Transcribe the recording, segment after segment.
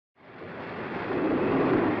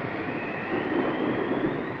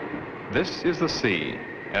This is the sea,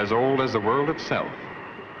 as old as the world itself.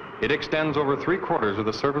 It extends over 3/4 of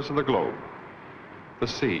the surface of the globe. The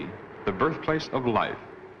sea, the birthplace of life,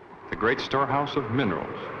 the great storehouse of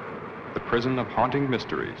minerals, the prison of haunting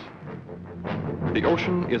mysteries. The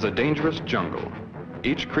ocean is a dangerous jungle.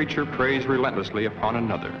 Each creature preys relentlessly upon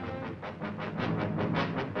another.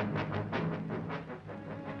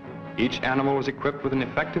 Each animal is equipped with an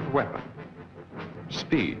effective weapon: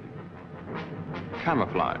 speed,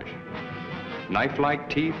 camouflage, knife-like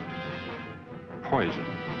teeth, poison.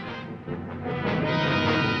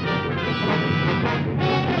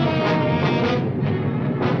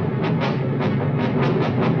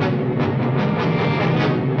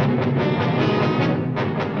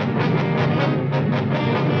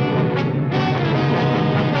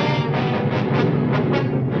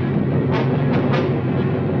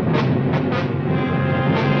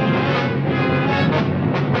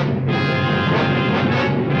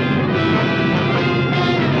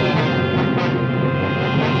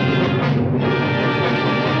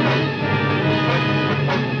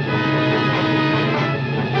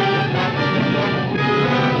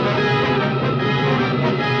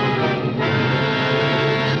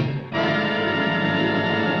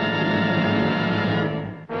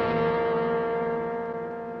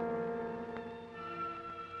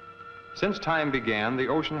 Since time began, the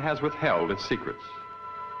ocean has withheld its secrets.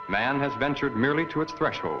 Man has ventured merely to its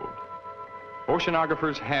threshold.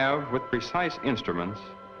 Oceanographers have, with precise instruments,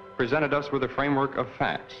 presented us with a framework of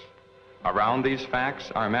facts. Around these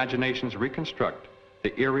facts, our imaginations reconstruct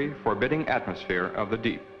the eerie, forbidding atmosphere of the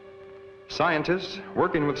deep. Scientists,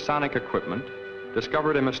 working with sonic equipment,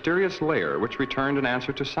 discovered a mysterious layer which returned an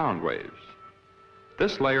answer to sound waves.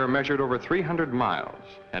 This layer measured over 300 miles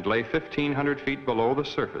and lay 1,500 feet below the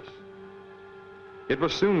surface. It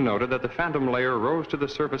was soon noted that the phantom layer rose to the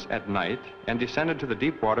surface at night and descended to the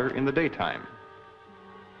deep water in the daytime.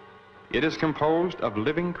 It is composed of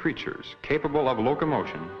living creatures capable of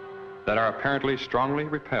locomotion that are apparently strongly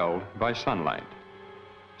repelled by sunlight.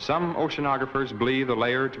 Some oceanographers believe the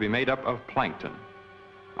layer to be made up of plankton.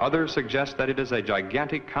 Others suggest that it is a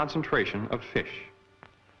gigantic concentration of fish.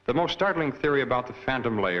 The most startling theory about the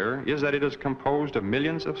phantom layer is that it is composed of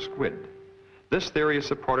millions of squid. This theory is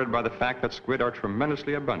supported by the fact that squid are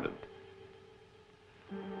tremendously abundant.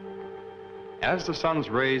 As the sun's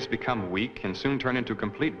rays become weak and soon turn into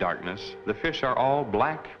complete darkness, the fish are all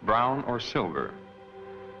black, brown, or silver.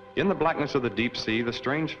 In the blackness of the deep sea, the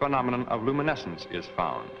strange phenomenon of luminescence is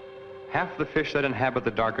found. Half the fish that inhabit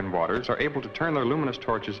the darkened waters are able to turn their luminous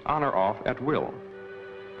torches on or off at will.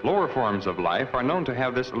 Lower forms of life are known to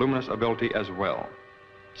have this luminous ability as well.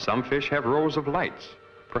 Some fish have rows of lights.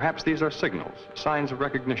 Perhaps these are signals, signs of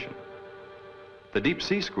recognition. The deep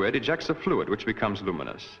sea squid ejects a fluid which becomes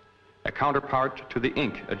luminous, a counterpart to the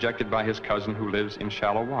ink ejected by his cousin who lives in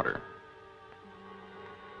shallow water.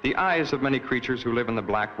 The eyes of many creatures who live in the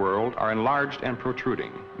black world are enlarged and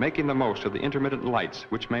protruding, making the most of the intermittent lights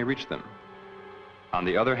which may reach them. On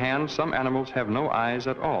the other hand, some animals have no eyes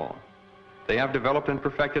at all. They have developed and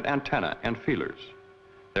perfected antennae and feelers.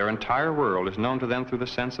 Their entire world is known to them through the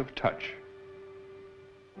sense of touch.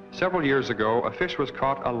 Several years ago, a fish was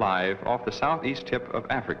caught alive off the southeast tip of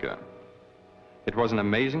Africa. It was an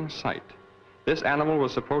amazing sight. This animal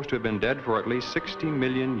was supposed to have been dead for at least 60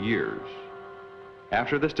 million years.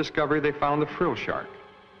 After this discovery, they found the frill shark.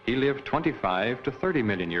 He lived 25 to 30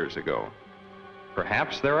 million years ago.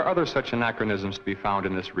 Perhaps there are other such anachronisms to be found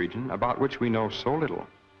in this region about which we know so little,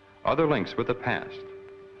 other links with the past.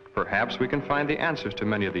 Perhaps we can find the answers to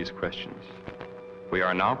many of these questions. We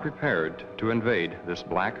are now prepared to invade this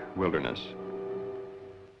black wilderness.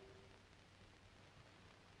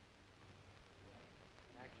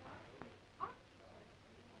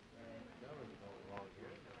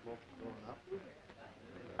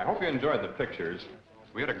 I hope you enjoyed the pictures.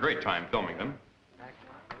 We had a great time filming them.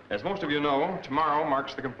 As most of you know, tomorrow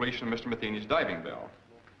marks the completion of Mr. Matheny's diving bell.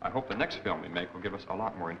 I hope the next film we make will give us a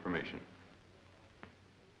lot more information.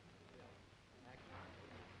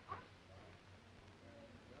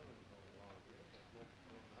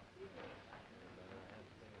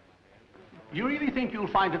 You really think you'll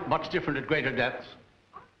find it much different at greater depths?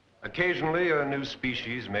 Occasionally, a new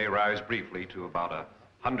species may rise briefly to about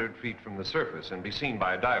 100 feet from the surface and be seen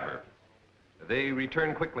by a diver. They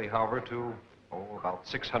return quickly, however, to, about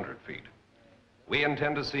 600 feet. We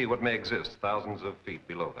intend to see what may exist thousands of feet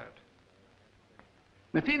below that.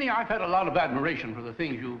 Matheny, I've had a lot of admiration for the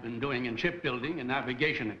things you've been doing in shipbuilding and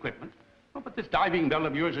navigation equipment. Oh, but this diving bell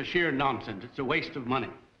of yours is sheer nonsense. It's a waste of money.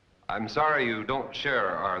 I'm sorry you don't share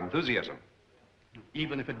our enthusiasm.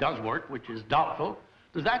 Even if it does work, which is doubtful,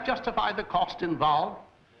 does that justify the cost involved?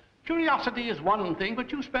 Curiosity is one thing,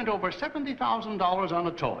 but you spent over $70,000 on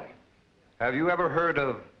a toy. Have you ever heard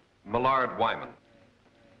of Millard Wyman?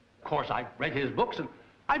 Of course, I've read his books, and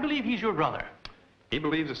I believe he's your brother. He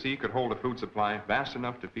believes the sea could hold a food supply vast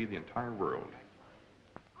enough to feed the entire world.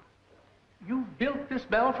 You built this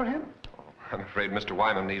bell for him? Oh, I'm afraid Mr.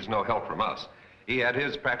 Wyman needs no help from us. He had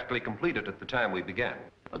his practically completed at the time we began.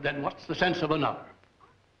 But then what's the sense of another?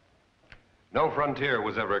 No frontier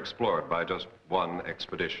was ever explored by just one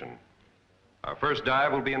expedition. Our first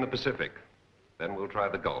dive will be in the Pacific. Then we'll try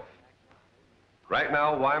the Gulf. Right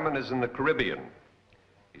now, Wyman is in the Caribbean.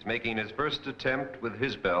 He's making his first attempt with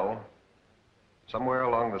his bell somewhere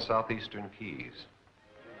along the southeastern Keys.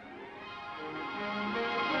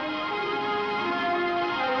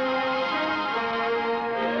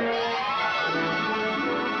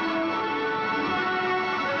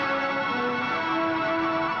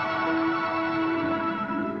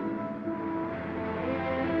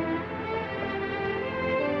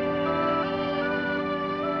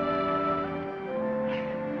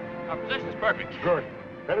 Our position's perfect. Good.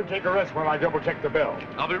 Better take a rest while I double-check the bell.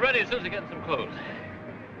 I'll be ready as soon as I get in some clothes.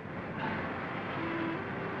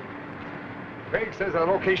 Craig says the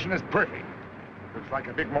location is perfect. Looks like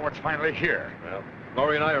a big moment's finally here. Well,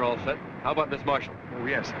 Laurie and I are all set. How about Miss Marshall? Oh,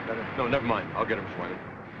 yes, I better... No, never mind. I'll get him, Wyman.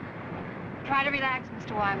 Try to relax,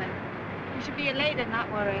 Mr. Wyman. You should be elated, not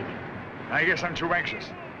worried. I guess I'm too anxious.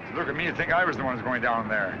 To look at me and think I was the one who's going down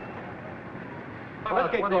there.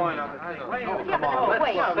 Let's get going on this thing.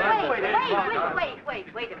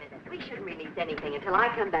 Wait a minute. We shouldn't release anything until I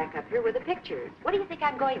come back up here with the pictures. What do you think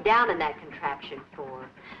I'm going down in that contraption for?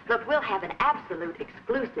 Look, we'll have an absolute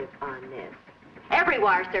exclusive on this. Every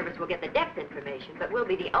wire service will get the depth information, but we'll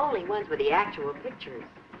be the only ones with the actual pictures.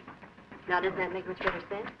 Now, does that make much better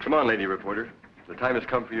sense? Come on, lady reporter. The time has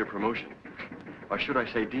come for your promotion. Or should I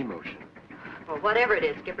say demotion? Well, whatever it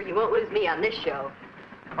is, Skipper, you won't lose me on this show.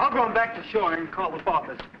 I'll go back to shore and call the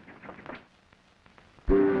office.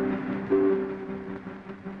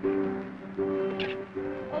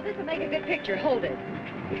 Oh, this will make a good picture. Hold it.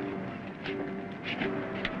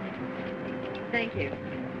 Thank you.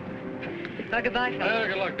 Well, goodbye, fellas.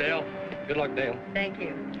 Good luck, Dale. Good luck, Dale. Thank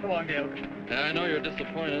you. Come on, Dale. Yeah, I know you're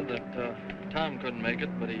disappointed that Tom couldn't make it,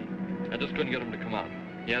 but I just couldn't get him to come out.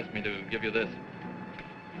 He asked me to give you this.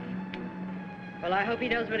 Well, I hope he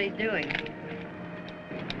knows what he's doing.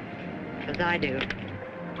 Because I do.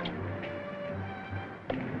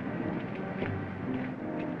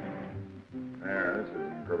 There, this is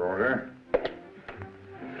in good order.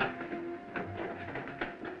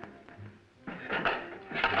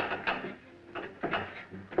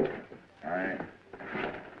 I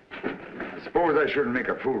suppose I shouldn't make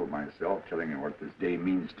a fool of myself telling you what this day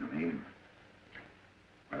means to me.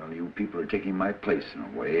 Well, you people are taking my place in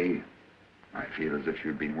a way. I feel as if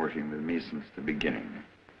you've been working with me since the beginning.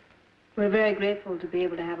 We're very grateful to be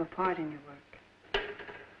able to have a part in your work.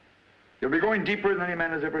 You'll be going deeper than any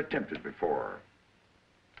man has ever attempted before.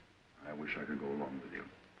 I wish I could go along with you.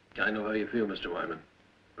 I know how you feel, Mr. Wyman.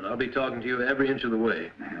 But I'll be talking to you every inch of the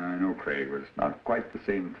way. I know, Craig, but it's not quite the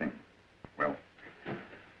same thing. Well,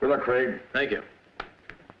 good luck, Craig. Thank you.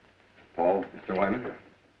 Paul. Mr. Wyman?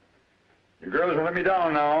 You girls will let me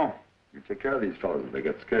down now. You take care of these fellows if they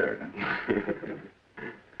get scared. Huh?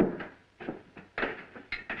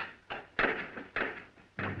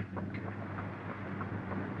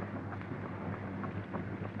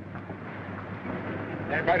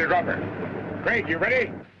 Stand by the dropper. Craig, you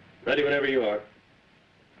ready? Ready whenever you are.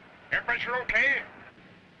 Air pressure okay?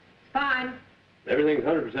 Fine. Everything's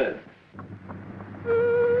 100%.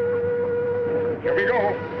 Here we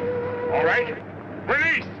go. All right.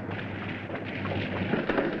 Release!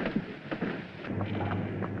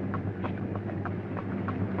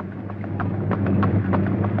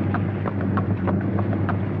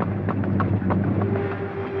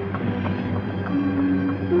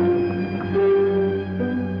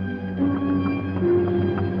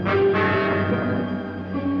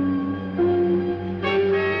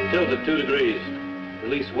 Tilt at 2 degrees.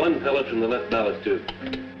 Release 1 pellet from the left ballast tube.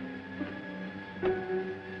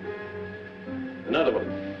 Another one.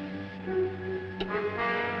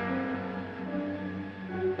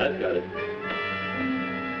 That's got it.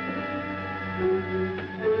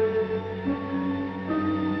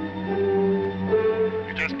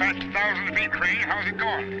 You just passed 1,000 feet, Craig. How's it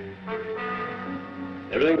going?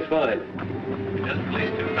 Everything's fine. Just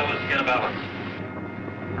release 2 pellets to get a balance.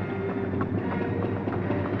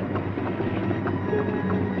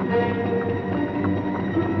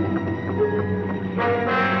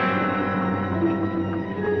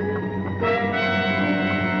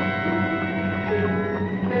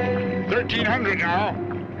 $1,300 now.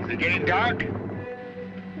 Is it getting dark?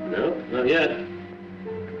 No, not yet.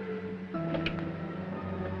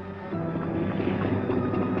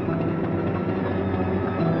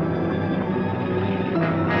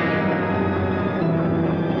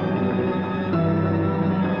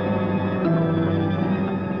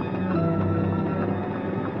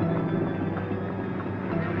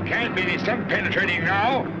 Can't be any sun penetrating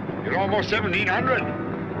now. You're almost 1700.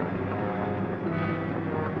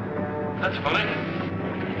 That's funny.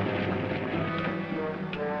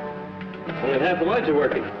 Only half the lights are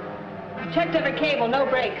working. Checked every cable, no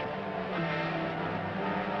breaks.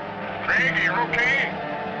 Craig, are you okay?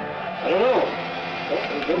 I don't know.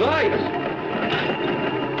 The lights!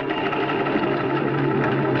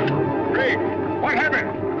 Craig, what happened?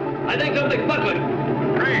 I think something's buckling.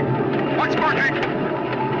 Craig, what's sparkling?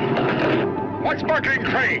 What's sparkling,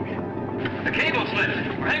 Craig? The cable slipped.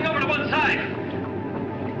 We're hanging over to one side.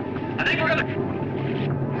 I think we're gonna...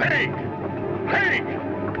 Craig! Craig!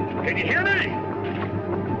 Can you hear me?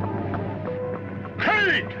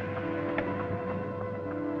 Craig!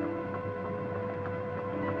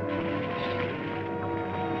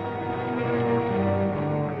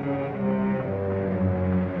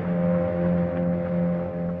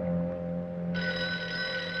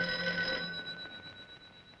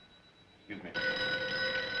 Excuse me.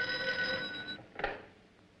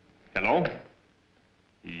 Hello?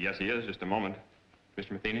 Yes, he is. Just a moment.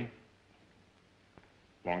 Mr. Matheny?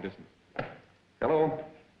 Long distance. Hello.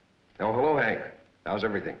 Oh, hello, Hank. How's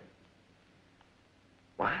everything?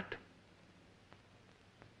 What?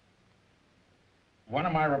 One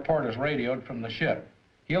of my reporters radioed from the ship.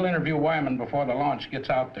 He'll interview Wyman before the launch gets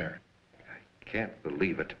out there. I can't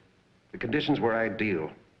believe it. The conditions were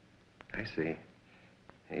ideal. I see.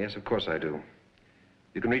 Yes, of course I do.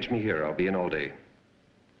 You can reach me here. I'll be in all day.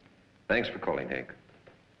 Thanks for calling, Hank.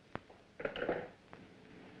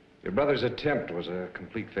 Your brother's attempt was a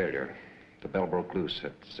complete failure. The bell broke loose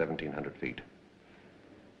at 1,700 feet.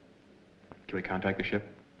 Can we contact the ship?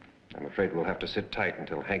 I'm afraid we'll have to sit tight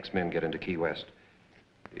until Hank's men get into Key West.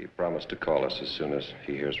 He promised to call us as soon as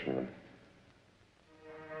he hears from them.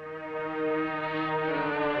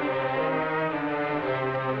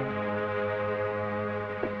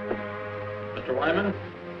 Mr. Wyman,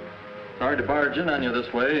 sorry to barge in on you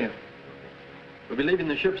this way. We'll be leaving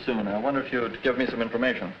the ship soon. I wonder if you'd give me some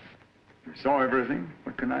information. You saw everything.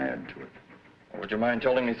 What can I add to it? Would you mind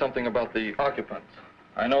telling me something about the occupants?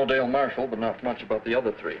 I know Dale Marshall, but not much about the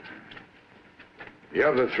other three. The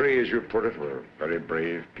other three, as you put it, were very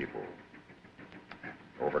brave people.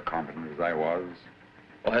 Overconfident as I was.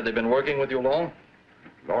 Well, had they been working with you long?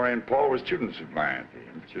 Laurie and Paul were students of mine at the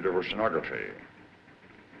Institute of Oceanography.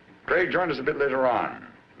 Craig joined us a bit later on,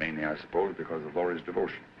 mainly, I suppose, because of Laurie's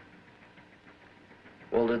devotion.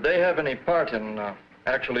 Well, did they have any part in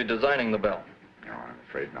actually designing the bell? No, I'm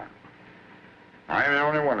afraid not. I am the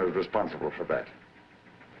only one who's responsible for that.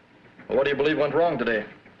 Well, what do you believe went wrong today?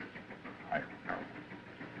 I don't know.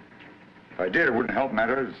 If I did, it wouldn't help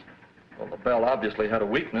matters. Well, the bell obviously had a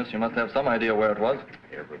weakness. You must have some idea where it was.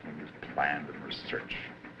 Everything was planned and researched.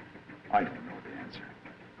 I don't know the answer.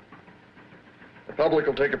 The public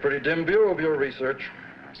will take a pretty dim view of your research.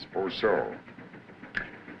 I suppose so.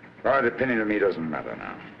 But the opinion of me doesn't matter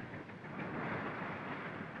now.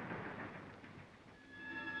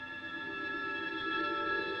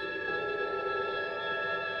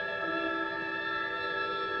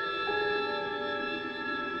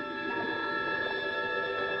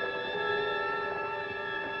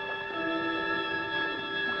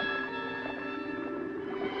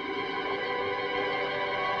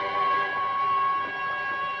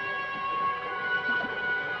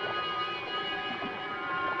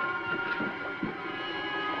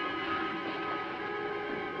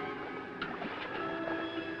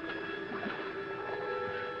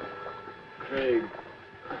 Craig.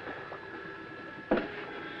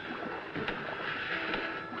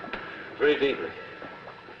 Breathe deeply.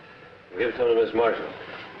 Give it to Miss Marshall.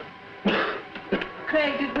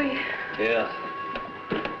 Craig, did we? Yes.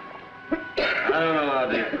 I don't know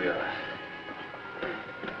how deep we are.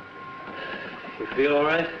 You feel all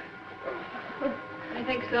right? I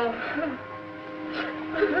think so.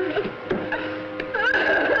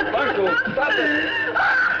 Marshall, stop it!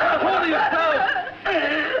 Hold yourself!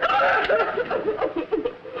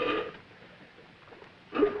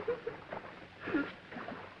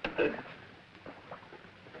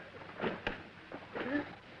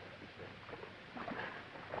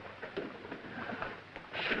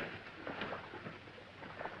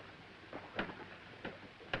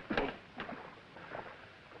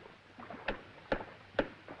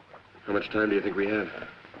 How much time do you think we have?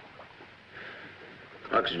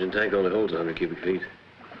 Oxygen tank only holds 100 cubic feet.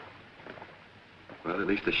 Well, at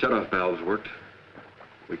least the shutoff valves worked.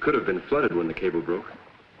 We could have been flooded when the cable broke.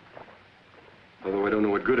 Although I don't know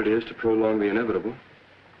what good it is to prolong the inevitable.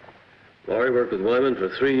 Laurie worked with Wyman for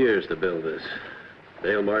 3 years to build this.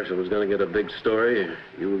 Dale Marshall was going to get a big story.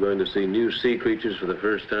 You were going to see new sea creatures for the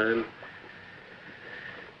first time.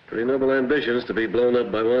 Pretty noble ambitions to be blown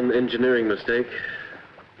up by one engineering mistake.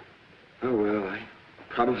 Oh, well, I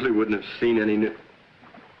probably wouldn't have seen any new...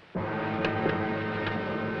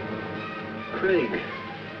 Craig.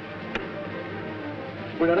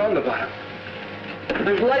 We're not on the bottom.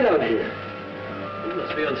 There's light out here. We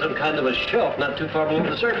must be on some kind of a shelf not too far below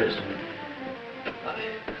the surface.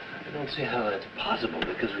 I don't see how that's possible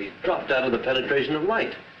because we dropped out of the penetration of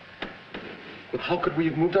light. Well, how could we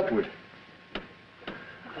have moved upward?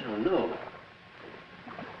 I don't know.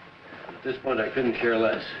 At this point, I couldn't care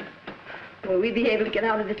less. Will we be able to get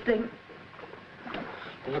out of this thing?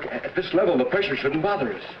 Well, look, at this level, the pressure shouldn't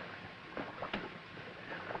bother us.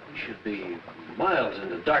 We should be miles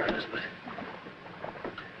into darkness, but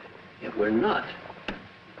yet we're not.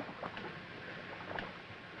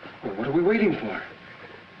 Well, what are we waiting for?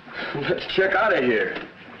 Let's check out of here.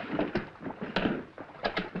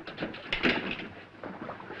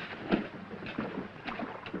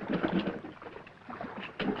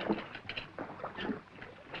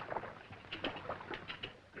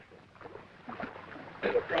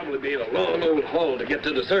 It'll probably be a long old haul to get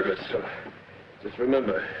to the surface. So just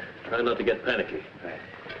remember, try not to get panicky. Right.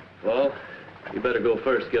 Well, you better go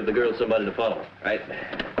first. Give the girls somebody to follow. Right.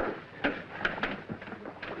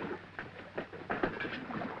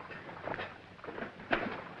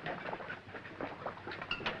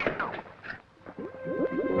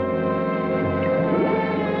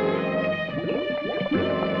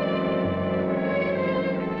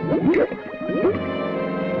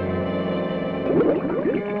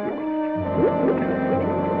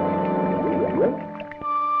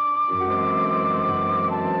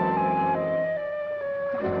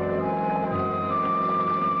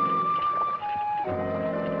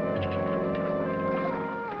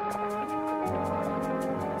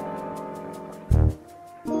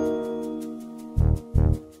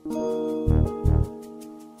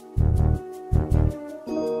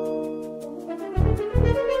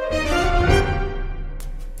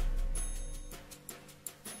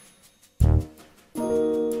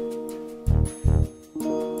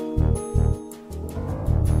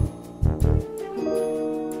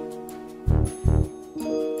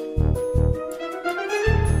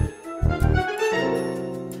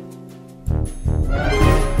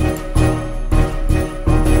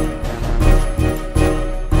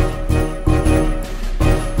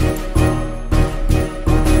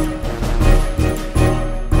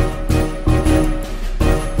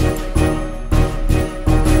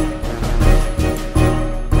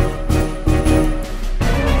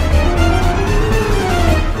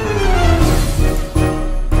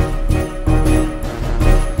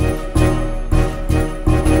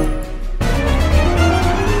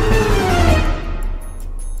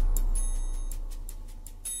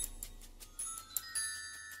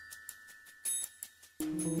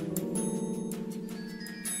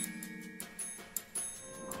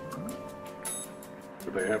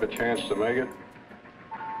 Would they have a chance to make it?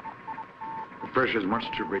 The pressure's much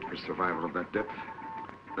too great for survival at that depth.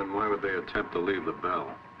 Then why would they attempt to leave the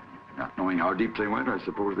bell? Not knowing how deep they went, I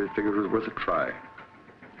suppose they figured it was worth a try.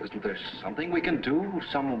 Isn't there something we can do,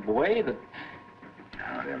 some way that...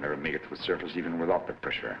 No, they'll never make it to the surface even without the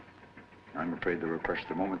pressure. I'm afraid they were crushed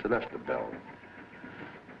the moment they left the bell.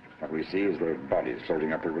 What we see is their bodies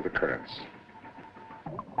floating upward with the currents.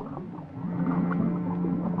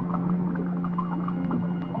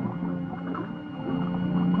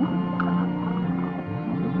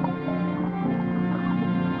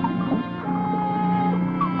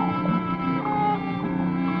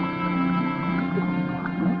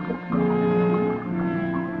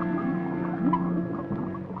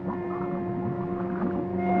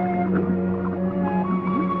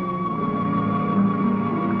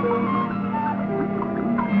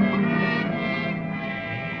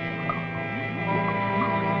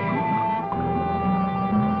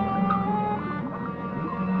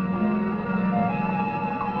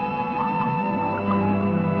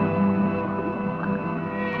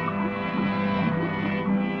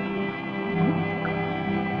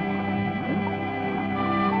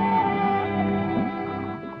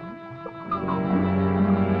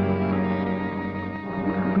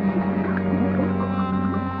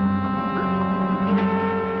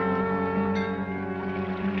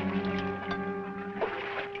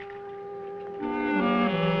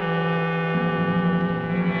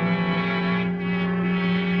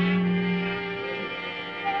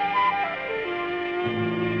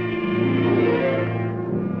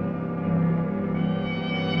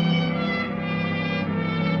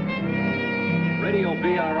 Radio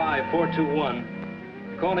BRI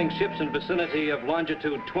 421, calling ships in vicinity of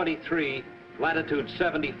longitude 23, latitude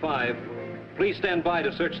 75. Please stand by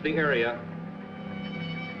to search the area.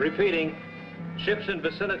 Repeating, ships in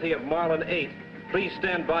vicinity of Marlin 8, please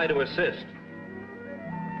stand by to assist.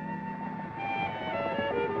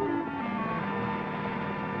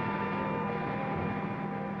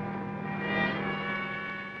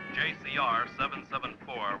 JCR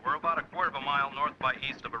 774. We're about a quarter of a mile north by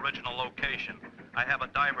east of original location. I have a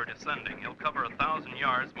diver descending. He'll cover 1,000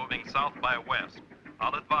 yards moving south by west.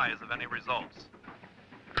 I'll advise of any results.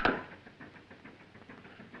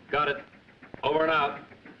 Got it. Over and out.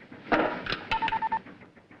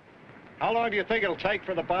 How long do you think it'll take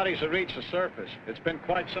for the bodies to reach the surface? It's been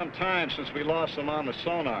quite some time since we lost them on the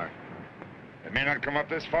sonar. They may not come up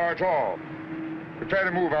this far at all. Prepare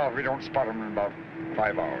to move out if we don't spot them in about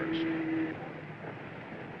 5 hours.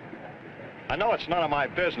 I know it's none of my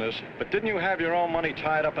business, but didn't you have your own money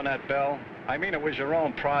tied up in that bell? I mean, it was your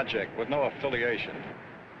own project with no affiliation.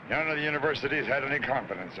 None of the universities had any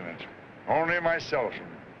confidence in it. Only myself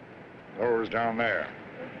and those down there.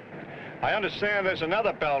 I understand there's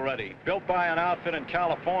another bell ready, built by an outfit in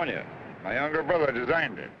California. My younger brother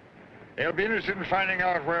designed it. He'll be interested in finding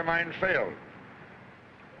out where mine failed.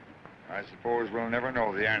 I suppose we'll never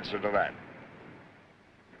know the answer to that.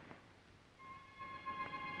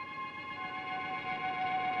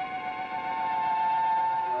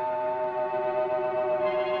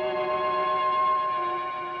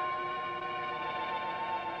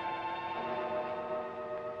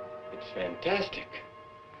 It's fantastic.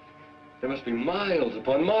 There must be miles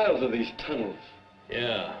upon miles of these tunnels.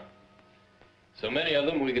 Yeah. So many of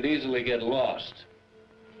them we could easily get lost.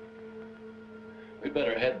 We'd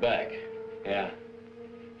better head back. Yeah.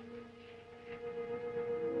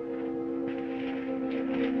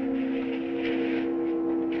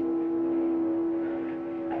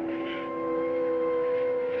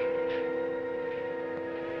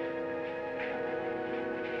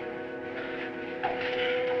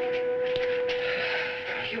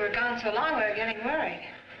 You were gone so long, we were getting worried.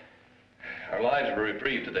 Our lives were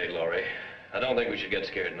reprieved today, Laurie. I don't think we should get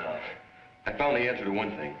scared now. I found the answer to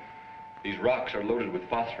one thing. These rocks are loaded with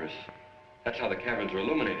phosphorus. That's how the caverns are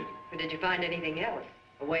illuminated. Or did you find anything else?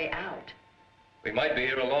 A way out? We might be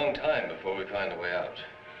here a long time before we find a way out.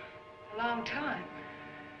 A long time.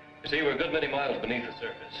 You see, we're a good many miles beneath the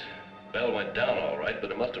surface. The bell went down all right,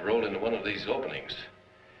 but it must have rolled into one of these openings.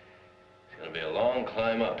 It's going to be a long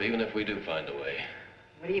climb up, even if we do find a way.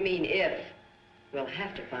 What do you mean, if? We'll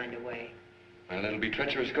have to find a way. Well, it'll be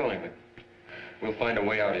treacherous going, but we'll find a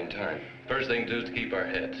way out in time. First thing to do is to keep our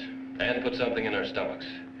heads and put something in our stomachs.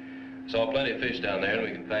 Saw plenty of fish down there, and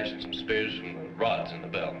we can fashion some spears from the rods in the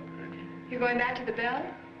bell. You're going back to the bell?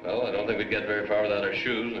 Well, I don't think we'd get very far without our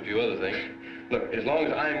shoes and a few other things. Look, as long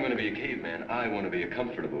as I'm going to be a caveman, I want to be a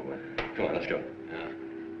comfortable one. Come on, let's go. Yeah.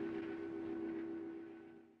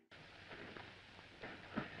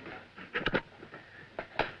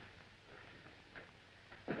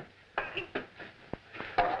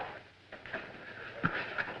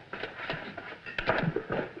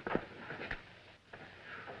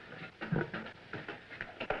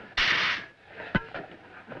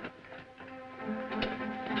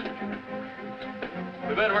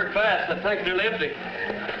 We better work fast. That tank's nearly empty.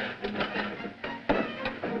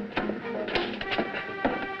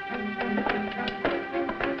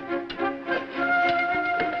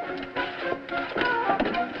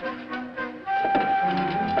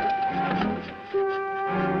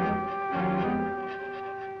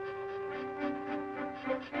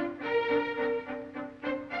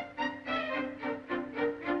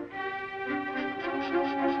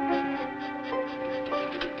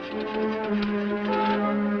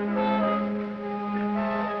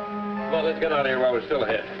 Well, let's get out of here while we're still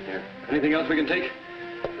ahead. Here. Anything else we can take?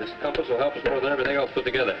 This compass will help us more than everything else put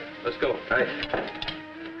together. Let's go. Right.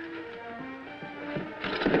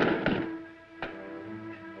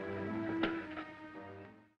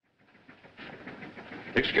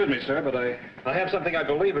 Excuse me, sir, but I have something I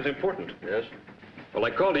believe is important. Yes? Well,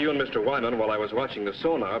 I called to you and Mr. Wyman while I was watching the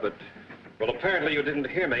sonar, but, well, apparently you didn't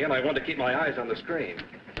hear me, and I wanted to keep my eyes on the screen.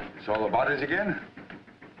 Saw the bodies again?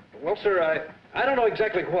 Well, sir, I don't know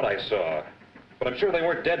exactly what I saw, but I'm sure they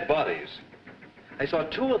weren't dead bodies. I saw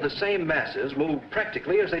two of the same masses move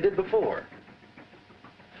practically as they did before.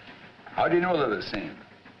 How do you know they're the same?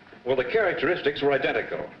 Well, the characteristics were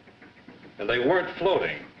identical, and they weren't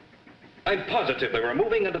floating. I'm positive they were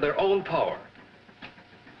moving under their own power.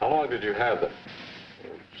 How long did you have them?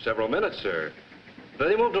 Several minutes, sir.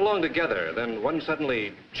 They moved along together, then one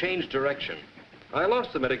suddenly changed direction. I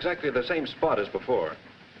lost them at exactly the same spot as before.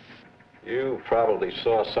 You probably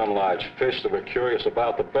saw some large fish that were curious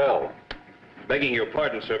about the bell. Begging your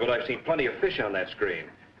pardon, sir, but I've seen plenty of fish on that screen.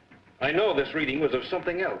 I know this reading was of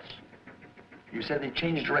something else. You said they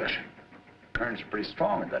changed direction. Current's pretty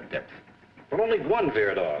strong at that depth. Well, only one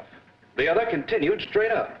veered off. The other continued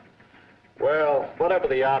straight up. Well, whatever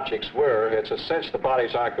the objects were, it's a cinch the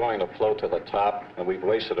bodies aren't going to float to the top, and we've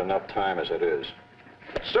wasted enough time as it is.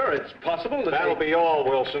 Sir, it's possible that That'll be all,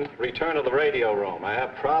 Wilson. Return to the radio room. I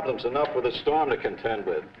have problems enough with the storm to contend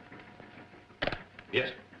with.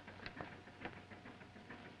 Yes.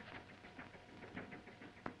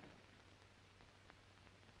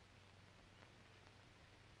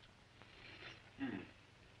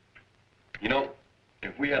 You know,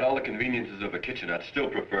 if we had all the conveniences of a kitchen, I'd still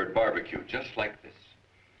prefer barbecue, just like this.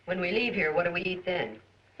 When we leave here, what do we eat then?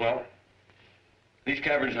 Well, these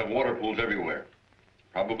caverns have water pools everywhere.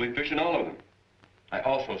 Probably fish in all of them. I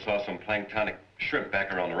also saw some planktonic shrimp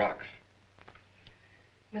back around the rocks.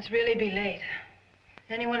 Must really be late.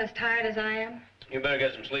 Anyone as tired as I am? You better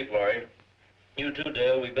get some sleep, Laurie. You too,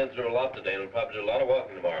 Dale. We've been through a lot today, and we'll probably do a lot of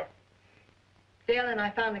walking tomorrow. Dale and I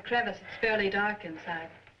found the crevice. It's fairly dark inside.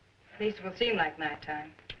 At least it will seem like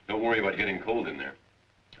nighttime. Don't worry about getting cold in there.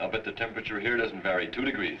 I'll bet the temperature here doesn't vary 2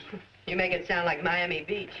 degrees. You make it sound like Miami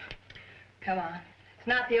Beach. Come on. It's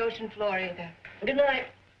not the ocean floor either. Good night.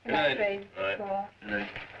 Good night. Trade. All right. Paul. Good night.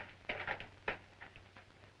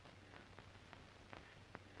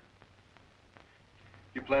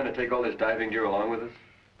 You plan to take all this diving gear along with us?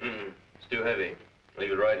 It's too heavy.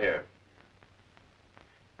 Leave it right here.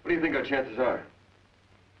 What do you think our chances are?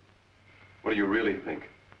 What do you really think?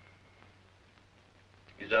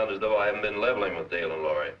 You sound as though I haven't been leveling with Dale and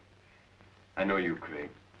Laurie. I know you, Craig.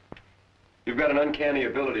 You've got an uncanny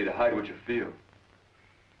ability to hide what you feel.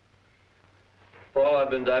 Paul, I've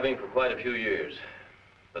been diving for quite a few years,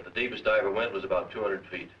 but the deepest I ever went was about 200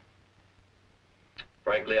 feet.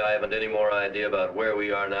 Frankly, I haven't any more idea about where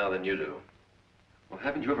we are now than you do. Well,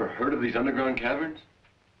 haven't you ever heard of these underground caverns?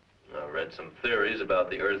 I've read some theories about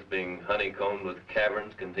the Earth being honeycombed with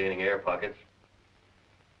caverns containing air pockets.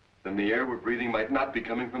 Then the air we're breathing might not be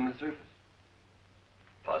coming from the surface.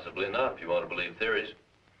 Possibly not, if you want to believe theories.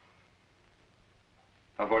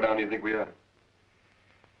 How far down do you think we are?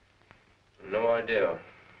 No idea.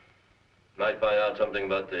 Might find out something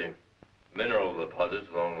about the mineral deposits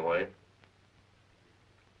along the way.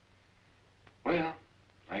 Well,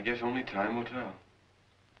 I guess only time will tell.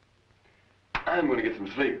 I'm going to get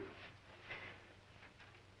some sleep.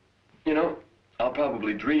 You know, I'll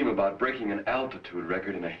probably dream about breaking an altitude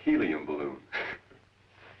record in a helium balloon.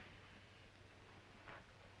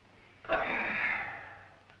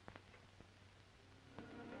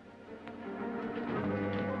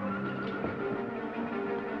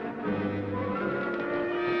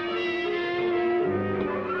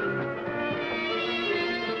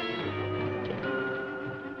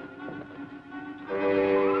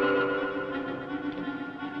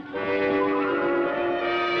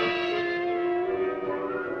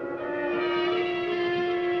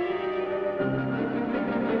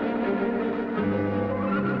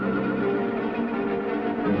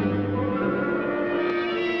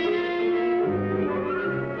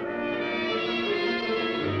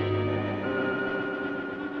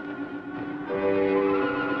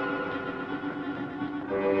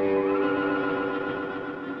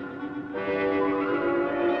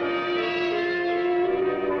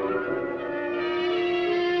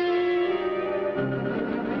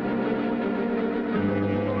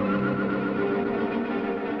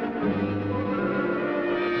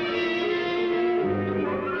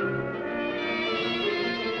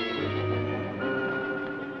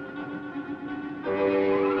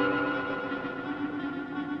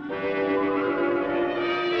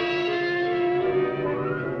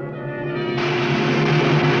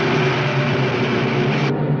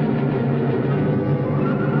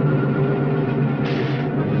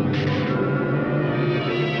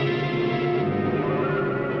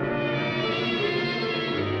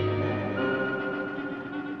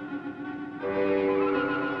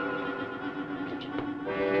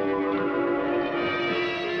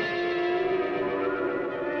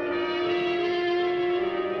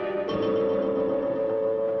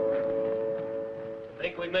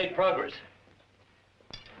 Made progress.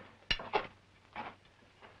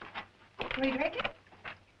 Can we drink it?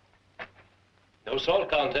 No salt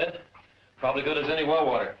content. Probably good as any well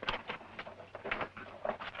water.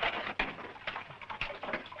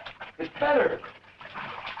 It's better.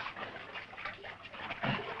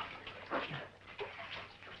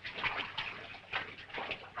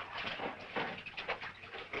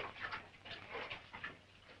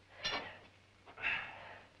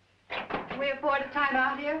 we afford a time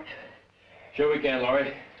out here? Sure we can,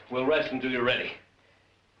 Laurie. We'll rest until you're ready.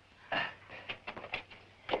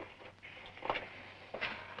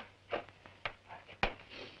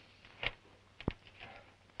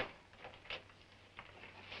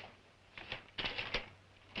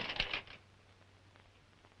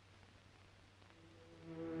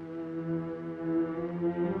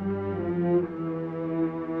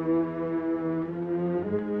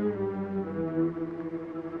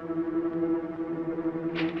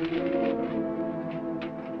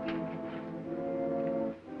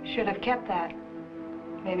 Should have kept that.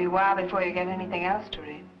 Maybe a while before you get anything else to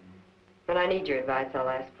read. When I need your advice, I'll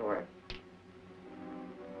ask for it.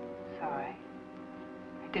 Sorry.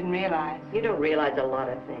 I didn't realize. You don't realize a lot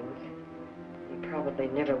of things. You probably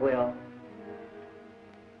never will.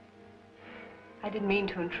 I didn't mean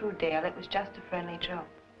to intrude, Dale. It was just a friendly joke.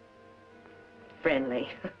 Friendly?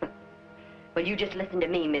 Well, you just listen to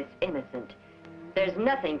me, Miss Innocent. There's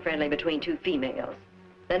nothing friendly between two females.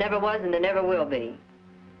 There never was and there never will be.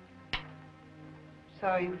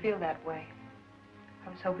 Sorry you feel that way. I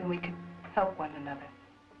was hoping we could help one another.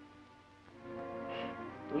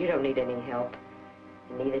 You don't need any help,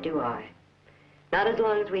 and neither do I. Not as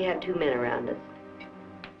long as we have two men around us.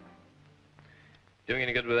 Doing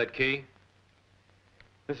any good with that key?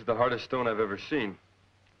 This is the hardest stone I've ever seen.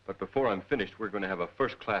 But before I'm finished, we're going to have a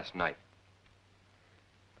first-class night.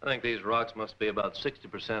 I think these rocks must be about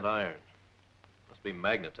 60% iron. Must be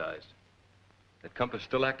magnetized. That compass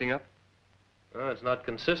still acting up? Well, it's not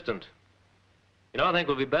consistent. You know, I think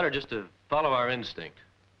it would be better just to follow our instinct.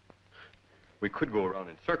 We could go around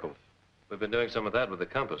in circles. We've been doing some of that with the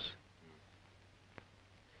compass.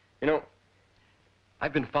 You know,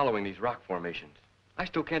 I've been following these rock formations. I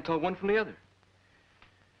still can't tell one from the other.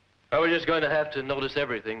 Well, we're just going to have to notice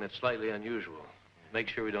everything that's slightly unusual. Make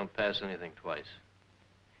sure we don't pass anything twice.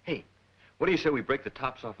 Hey, what do you say we break the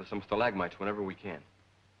tops off of some stalagmites whenever we can?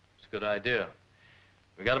 It's a good idea.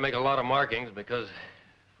 We got to make a lot of markings because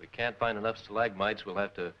if we can't find enough stalagmites, we'll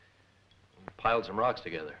have to pile some rocks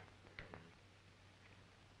together.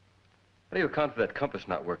 How do you account for that compass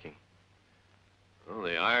not working? Well,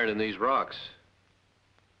 the iron in these rocks.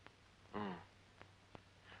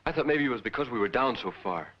 I thought maybe it was because we were down so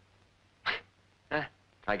far.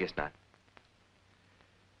 I guess not.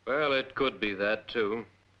 Well, it could be that, too.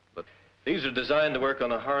 But these are designed to work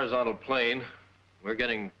on a horizontal plane. We're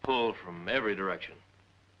getting pulled from every direction.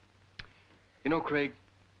 You know, Craig,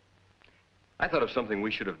 I thought of something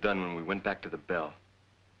we should have done when we went back to the bell.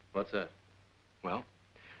 What's that? Well,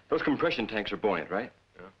 those compression tanks are buoyant, right?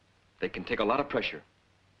 Yeah. They can take a lot of pressure.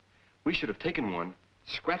 We should have taken one,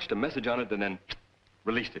 scratched a message on it, and then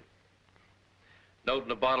released it. Note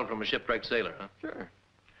in a bottle from a shipwrecked sailor, huh? Sure.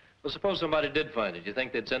 Well, suppose somebody did find it. You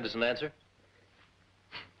think they'd send us an answer?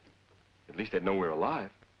 At least they'd know we're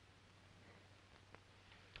alive.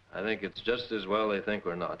 I think it's just as well they think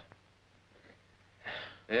we're not.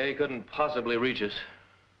 They couldn't possibly reach us.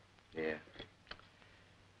 Yeah.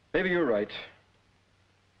 Maybe you're right.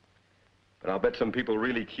 But I'll bet some people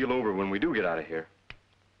really keel over when we do get out of here.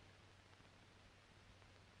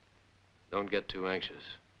 Don't get too anxious.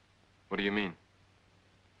 What do you mean?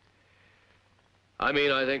 I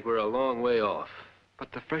mean, I think we're a long way off.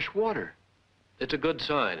 But the fresh water. It's a good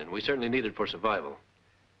sign, and we certainly need it for survival.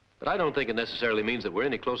 But I don't think it necessarily means that we're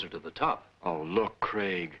any closer to the top. Oh, look,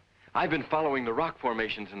 Craig. I've been following the rock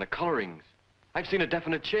formations and the colorings. I've seen a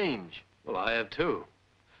definite change. Well, I have too.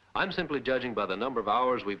 I'm simply judging by the number of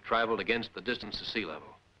hours we've traveled against the distance to sea level.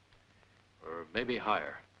 Or maybe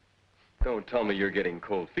higher. Don't tell me you're getting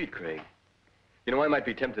cold feet, Craig. You know, I might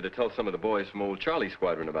be tempted to tell some of the boys from old Charlie's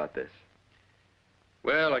squadron about this.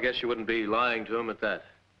 Well, I guess you wouldn't be lying to them at that.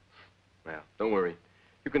 Well, don't worry.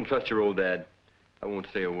 You can trust your old dad. I won't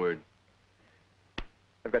say a word.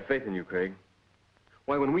 I've got faith in you, Craig.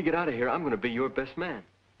 Why, when we get out of here, I'm going to be your best man.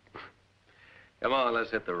 Come on, let's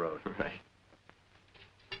hit the road. Right.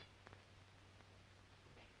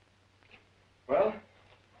 Well,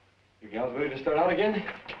 you gals ready to start out again?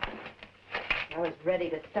 I was ready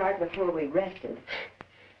to start before we rested.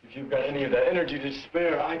 If you've got any of that energy to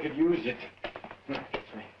spare, I could use it.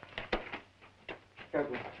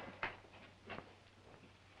 Careful.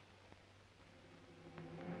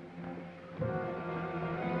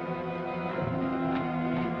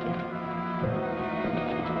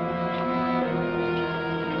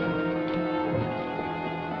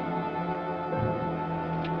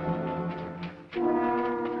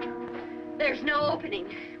 There's no opening.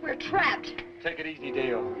 We're trapped. Take it easy,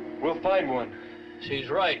 Dale. We'll find one. She's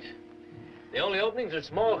right. The only openings are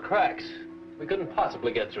small cracks. We couldn't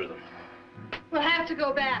possibly get through them. We'll have to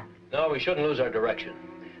go back. No, we shouldn't lose our direction.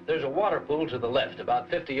 There's a water pool to the left, about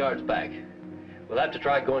 50 yards back. We'll have to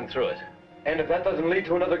try going through it. And if that doesn't lead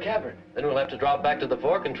to another cavern? Then we'll have to drop back to the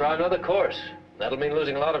fork and try another course. That'll mean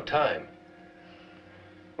losing a lot of time.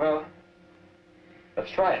 Well,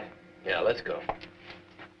 let's try it. Yeah, let's go.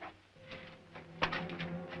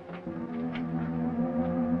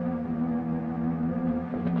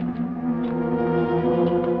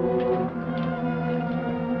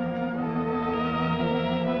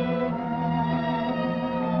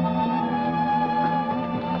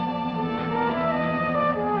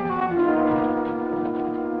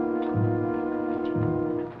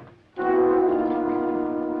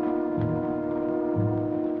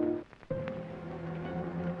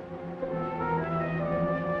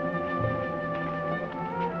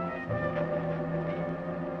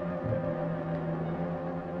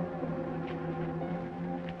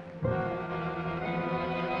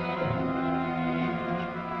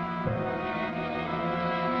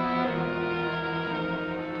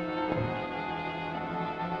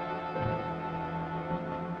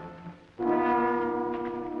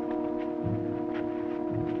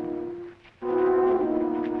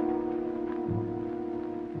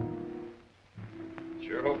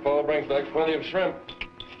 Sure hope Paul brings back plenty of shrimp.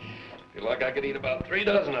 Feel like I could eat about 3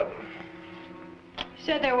 dozen of them. He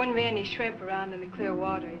said there wouldn't be any shrimp around in the clear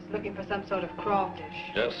water. He's looking for some sort of crawfish.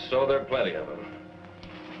 Just so there are plenty of them.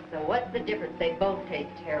 So what's the difference? They both taste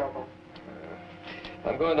terrible.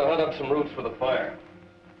 I'm going to hunt up some roots for the fire.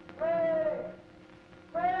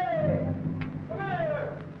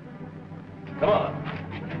 Come on.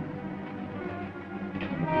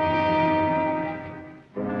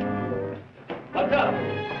 Look up.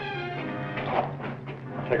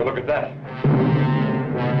 Take a look at that.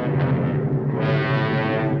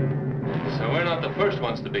 So we're not the first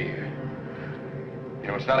ones to be here. You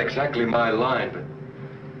know, it's not exactly my line, but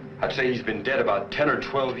I'd say he's been dead about 10 or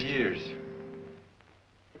 12 years.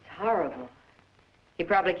 It's horrible. He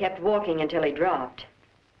probably kept walking until he dropped.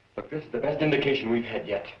 Look, this is the best indication we've had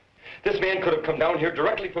yet. This man could have come down here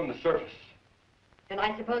directly from the surface. And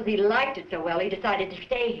I suppose he liked it so well he decided to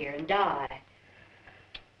stay here and die.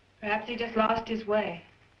 Perhaps he just lost his way.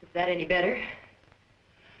 Is that any better?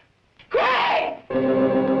 Craig!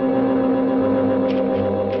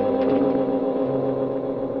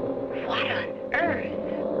 What on earth?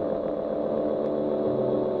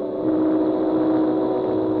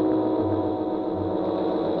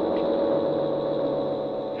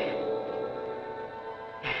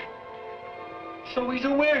 So he's a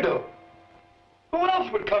weirdo. Who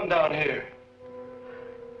else would come down here?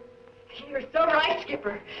 You're so right,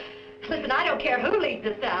 Skipper. Listen, I don't care who leads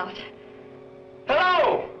us out.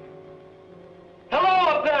 Hello! Hello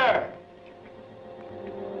up there!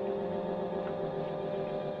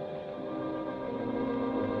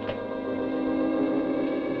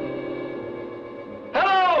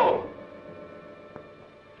 Hello!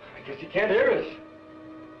 I guess he can't hear us.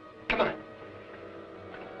 Come on.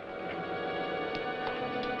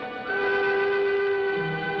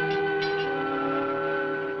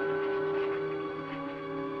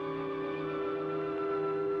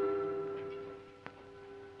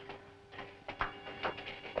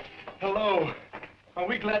 Hello. Are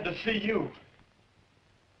we glad to see you?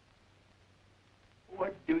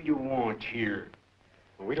 What do you want here?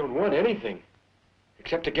 Well, we don't want anything,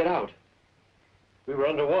 except to get out. We were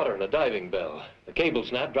underwater in a diving bell. The cable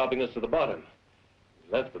snapped, dropping us to the bottom.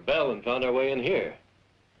 We left the bell and found our way in here.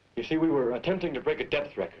 You see, we were attempting to break a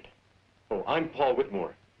depth record. Oh, I'm Paul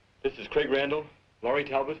Whitmore. This is Craig Randall, Laurie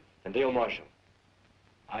Talbot, and Dale Marshall.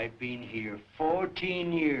 I've been here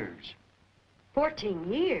 14 years.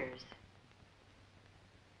 14 years?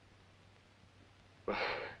 Well,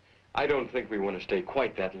 I don't think we want to stay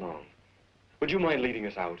quite that long. Would you mind leading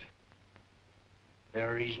us out?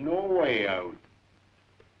 There is no way out.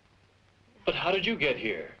 But how did you get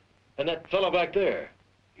here? And that fellow back there?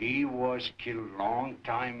 He was killed long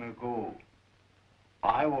time ago.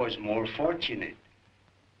 I was more fortunate.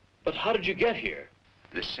 But how did you get here?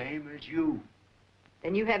 The same as you.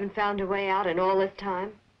 And you haven't found a way out in all this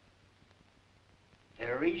time?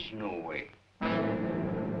 There is no way.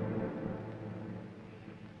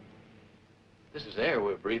 This is air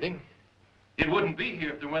we're breathing. It wouldn't be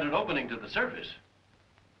here if there weren't an opening to the surface.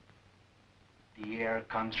 The air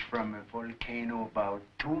comes from a volcano about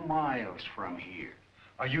 2 miles from here.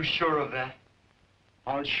 Are you sure of that?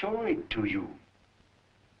 I'll show it to you.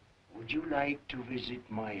 Would you like to visit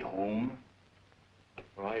my home?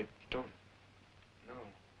 Well, I don't know.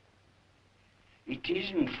 It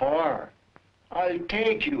isn't far. I'll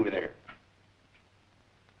take you there.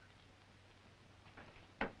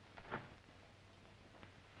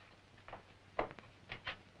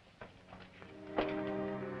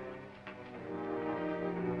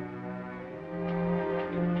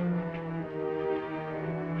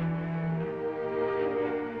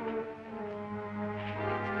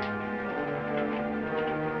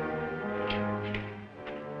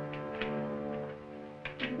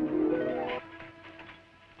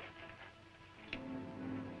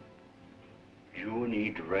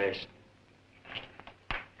 rest.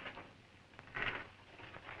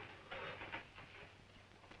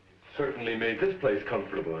 Certainly made this place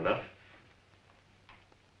comfortable enough.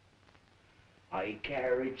 I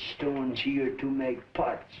carried stones here to make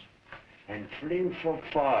pots and flint for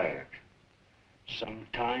fire.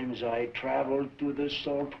 Sometimes I traveled to the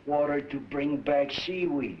salt water to bring back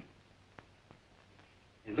seaweed.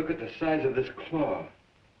 You look at the size of this claw.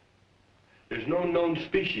 There's no known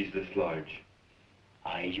species this large.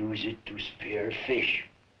 I use it to spear fish.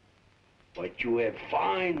 But you have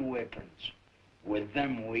fine weapons. With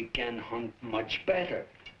them, we can hunt much better.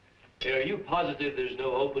 Hey, are you positive there's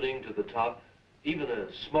no opening to the top? Even a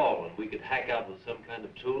small one we could hack out with some kind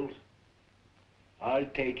of tools? I'll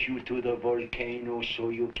take you to the volcano so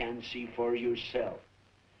you can see for yourself.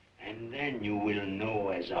 And then you will know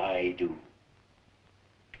as I do.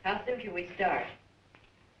 How soon can we start?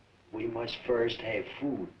 We must first have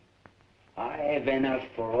food. I have enough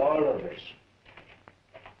for all of us.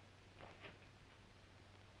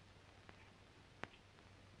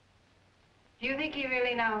 Do you think he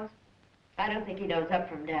really knows? I don't think he knows up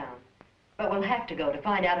from down. But we'll have to go to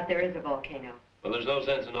find out if there is a volcano. Well, there's no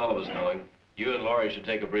sense in all of us knowing. You and Laurie should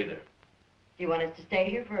take a breather. Do you want us to stay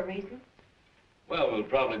here for a reason? Well, we'll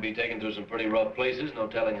probably be taken through some pretty rough places, no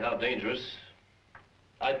telling how dangerous.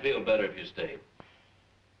 I'd feel better if you stayed.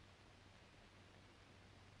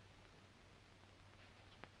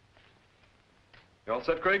 You all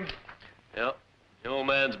set, Craig? Yeah. The old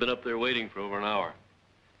man's been up there waiting for over an hour.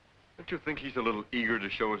 Don't you think he's a little eager to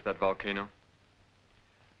show us that volcano?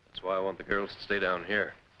 That's why I want the girls to stay down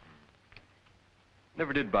here.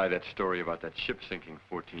 Never did buy that story about that ship sinking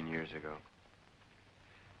 14 years ago.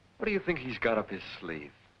 What do you think he's got up his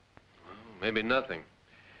sleeve? Well, maybe nothing.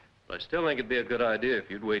 But I still think it'd be a good idea if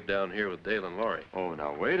you'd wait down here with Dale and Laurie. Oh,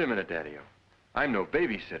 now, wait a minute, Daddy-o. I'm no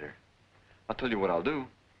babysitter. I'll tell you what I'll do.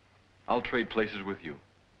 I'll trade places with you.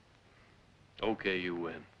 Okay, you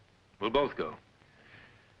win. We'll both go.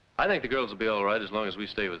 I think the girls will be all right as long as we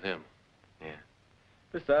stay with him. Yeah.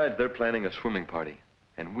 Besides, they're planning a swimming party,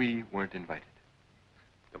 and we weren't invited.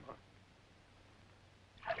 Come on.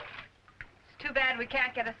 It's too bad we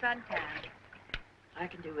can't get a suntan. I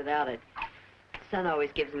can do without it. The sun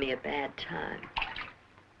always gives me a bad time.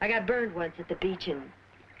 I got burned once at the beach and...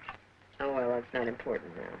 Oh, well, that's not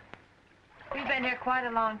important now. We've been here quite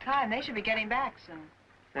a long time. They should be getting back soon.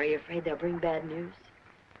 Are you afraid they'll bring bad news?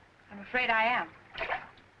 I'm afraid I am.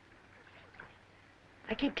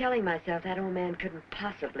 I keep telling myself that old man couldn't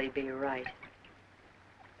possibly be right.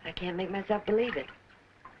 I can't make myself believe it.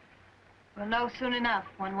 We'll know soon enough,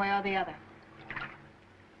 one way or the other.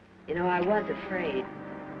 You know, I was afraid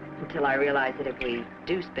until I realized that if we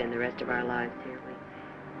do spend the rest of our lives here,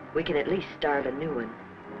 we can at least start a new one.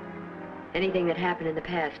 Anything that happened in the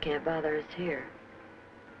past can't bother us here.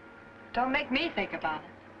 Don't make me think about it.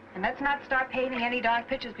 And let's not start painting any dark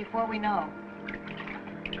pictures before we know.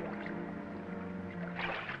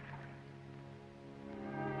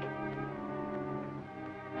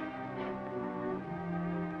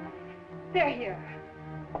 They're here.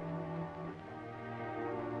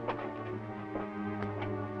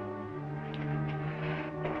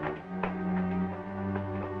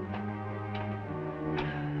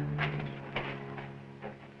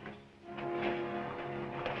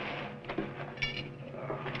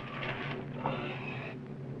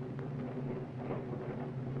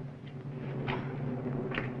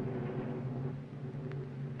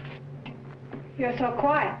 You're so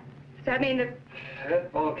quiet. Does that mean that...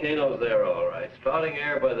 That volcano's there, all right. Spouting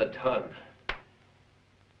air by the ton.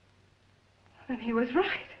 Then he was right.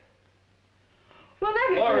 Well,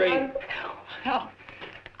 then... Laurie! Oh.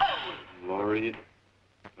 Laurie,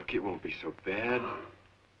 look, it won't be so bad.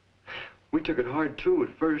 We took it hard, too,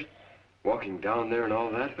 at first. Walking down there and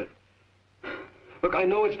all that, but... Look, I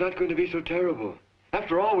know it's not going to be so terrible.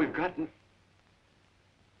 After all, we've gotten...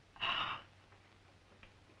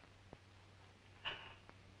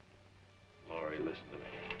 Laurie, listen to me.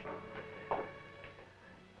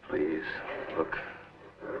 Please, look.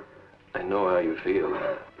 I know how you feel,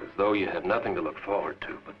 as though you have nothing to look forward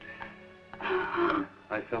to, but...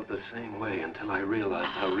 I felt the same way until I realized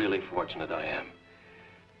how really fortunate I am.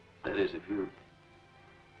 That is, if you...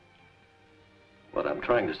 What I'm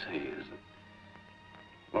trying to say is that...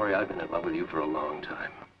 Laurie, I've been in love with you for a long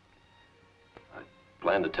time. I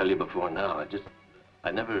planned to tell you before now.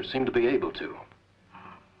 I never seemed to be able to.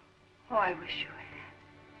 Oh, I wish you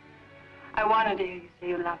had. I wanted to hear you say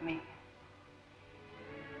you love me.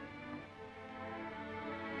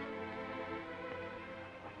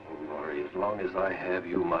 Oh, Laurie, as long as I have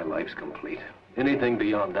you, my life's complete. Anything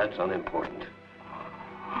beyond that's unimportant.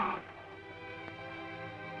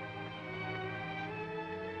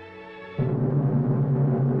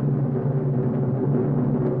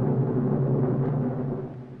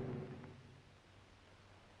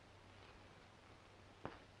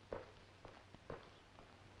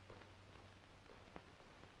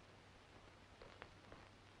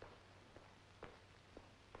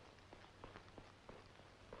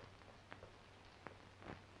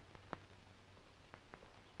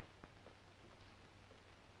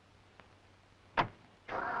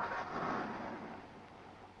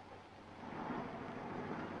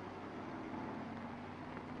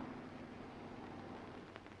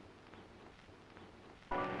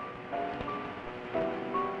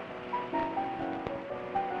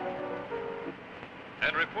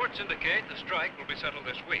 Reports indicate the strike will be settled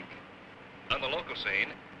this week. On the local scene,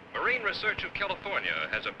 Marine Research of California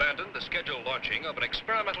has abandoned the scheduled launching of an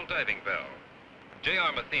experimental diving bell.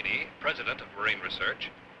 J.R. Matheny, president of Marine Research,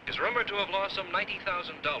 is rumored to have lost some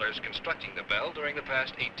 $90,000 constructing the bell during the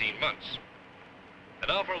past 18 months. And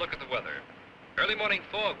now for a look at the weather. Early morning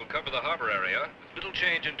fog will cover the harbor area with little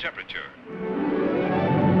change in temperature.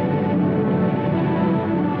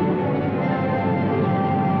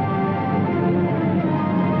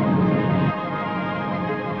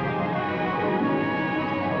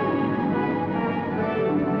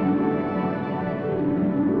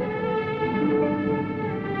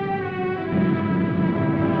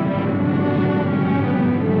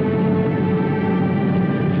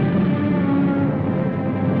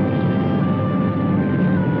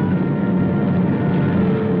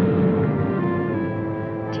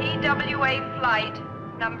 Flight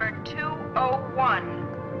number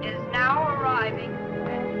 201 is now arriving.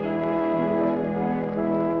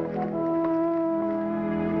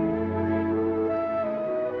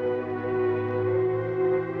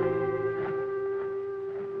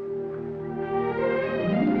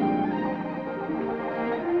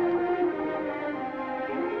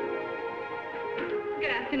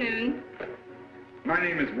 Good afternoon. My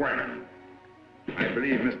name is Wyman. I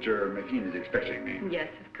believe Mr. McKean is expecting me. Yes,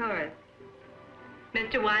 of course.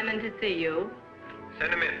 Mr. Wyman to see you.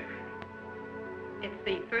 Send him in. It's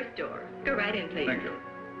the first door. Go right in, please. Thank you.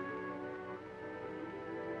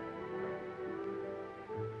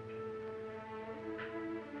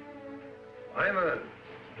 Wyman,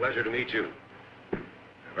 pleasure to meet you.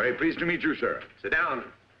 Very pleased to meet you, sir. Sit down.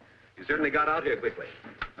 You certainly got out here quickly.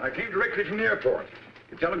 I came directly from the airport.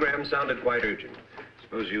 Your telegram sounded quite urgent.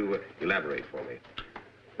 Suppose you elaborate for me.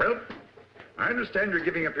 Well, I understand you're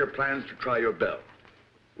giving up your plans to try your bell.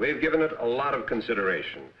 We've given it a lot of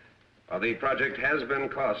consideration. While the project has been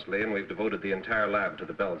costly and we've devoted the entire lab to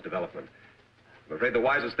the bell's development, I'm afraid the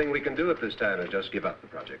wisest thing we can do at this time is just give up the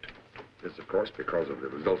project. This, of course, because of the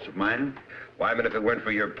results of mine. Wyman, if it weren't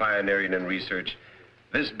for your pioneering and research,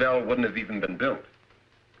 this bell wouldn't have even been built.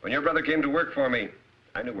 When your brother came to work for me,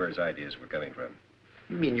 I knew where his ideas were coming from.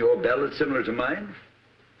 You mean your bell is similar to mine?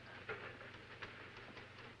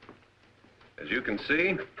 As you can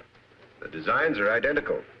see, the designs are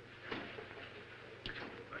identical.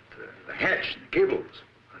 But the hatch and the cables,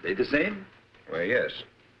 are they the same? Why, yes.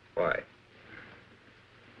 Why?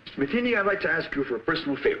 Mr. Matheny, I'd like to ask you for a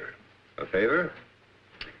personal favor. A favor?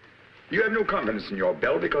 You have no confidence in your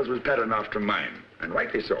bell because it was patterned after mine, and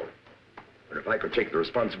rightly so. But if I could take the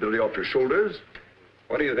responsibility off your shoulders...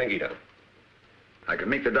 What do you think he'd done? I could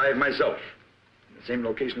make the dive myself, in the same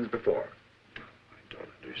location as before. I don't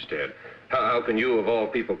understand. How can you, of all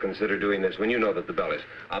people, consider doing this when you know that the bell is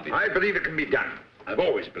obvious? I believe it can be done. I've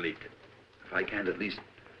always believed it. If I can't at least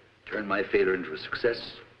turn my failure into a success,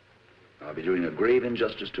 I'll be doing a grave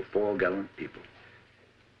injustice to 4 gallant people.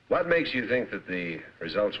 What makes you think that the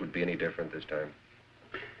results would be any different this time?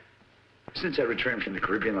 Since I returned from the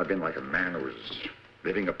Caribbean, I've been like a man who was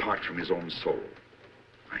living apart from his own soul.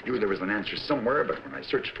 I knew there was an answer somewhere, but when I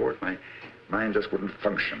searched for it, my mind just wouldn't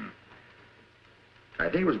function. I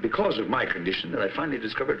think it was because of my condition that I finally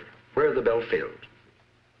discovered where the bell failed.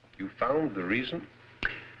 You found the reason?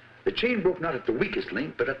 The chain broke not at the weakest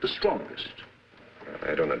link, but at the strongest.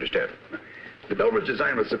 I don't understand. The bell was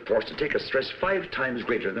designed with supports to take a stress 5 times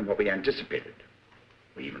greater than what we anticipated.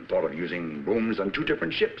 We even thought of using booms on 2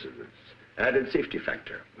 different ships as an added safety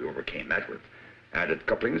factor. We overcame that with added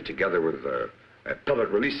couplings together with a pellet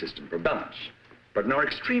release system for balance. But in our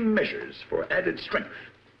extreme measures for added strength,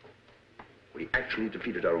 we actually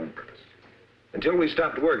defeated our own purpose. Until we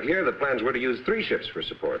stopped work here, the plans were to use 3 ships for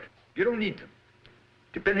support. You don't need them.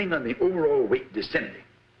 Depending on the overall weight descending,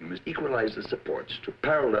 you must equalize the supports to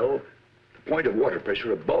parallel the point of water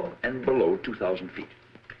pressure above and below 2,000 feet.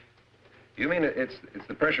 You mean it's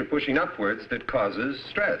the pressure pushing upwards that causes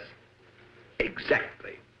stress?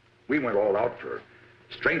 Exactly. We went all out for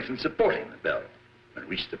strength and supporting the bell. When it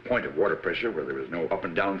reached the point of water pressure where there was no up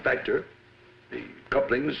and down factor, the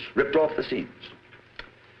couplings ripped off the seams.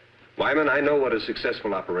 Wyman, I know what a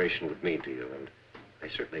successful operation would mean to you, and I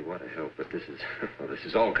certainly want to help, but this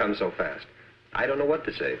has all come so fast. I don't know what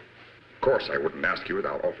to say. Of course, I wouldn't ask you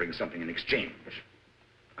without offering something in exchange.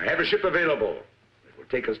 I have a ship available that will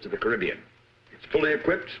take us to the Caribbean. It's fully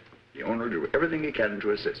equipped. The owner will do everything he can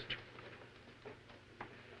to assist.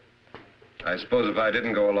 I suppose if I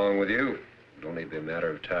didn't go along with you, it'd only be a matter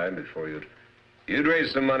of time before you'd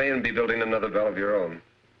raise some money and be building another bell of your own.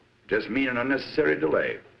 Just mean an unnecessary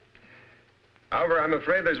delay. However, I'm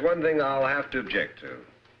afraid there's one thing I'll have to object to.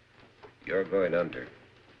 You're going under.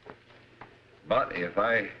 But if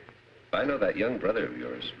I know that young brother of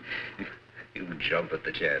yours, you jump at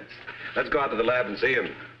the chance. Let's go out to the lab and see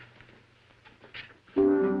him.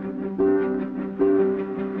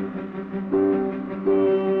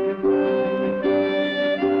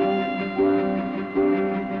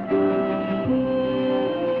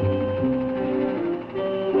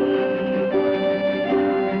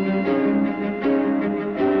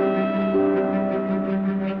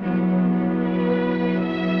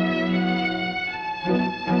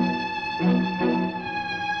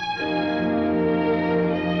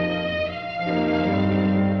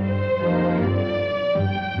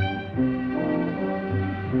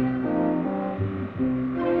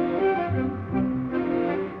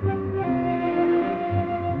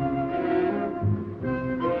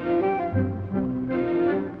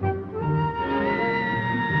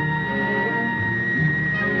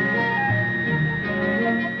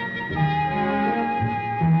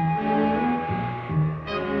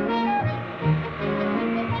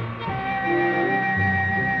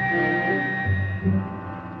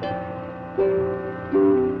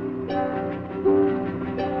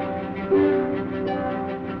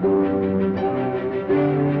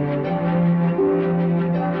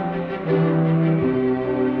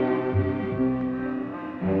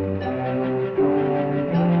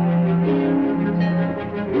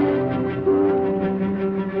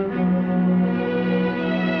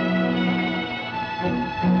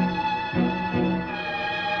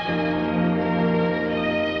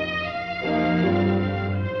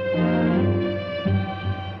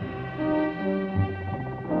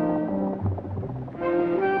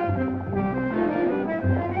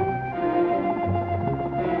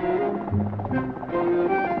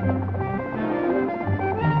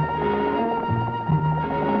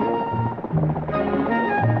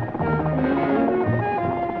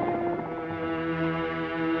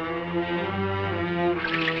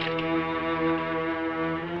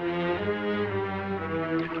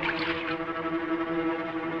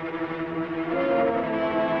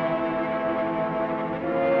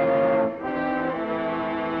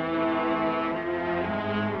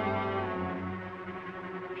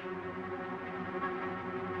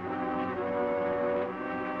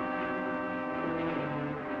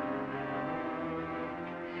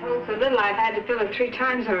 So little I've had to fill it 3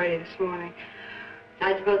 times already this morning.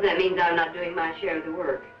 I suppose that means I'm not doing my share of the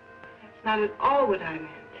work. That's not at all what I meant.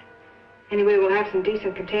 Anyway, we'll have some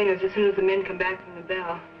decent containers as soon as the men come back from the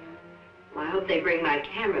bell. Well, I hope they bring my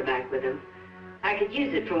camera back with them. I could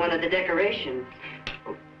use it for one of the decorations.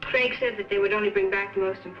 Well, Craig said that they would only bring back the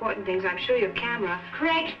most important things. I'm sure your camera...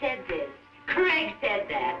 Craig said this. Craig said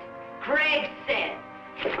that. Craig said.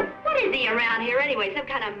 What is he around here anyway? Some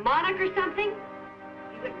kind of monarch or something?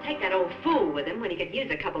 He wouldn't take that old fool with him when he could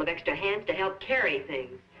use a couple of extra hands to help carry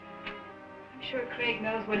things. I'm sure Craig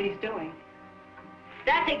knows what he's doing.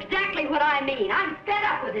 That's exactly what I mean. I'm fed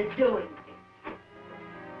up with his doing.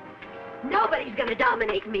 Nobody's gonna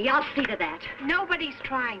dominate me. I'll see to that. Nobody's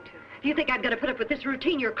trying to. If you think I'm gonna put up with this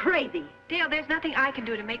routine, you're crazy. Dale, there's nothing I can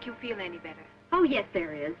do to make you feel any better. Oh, yes,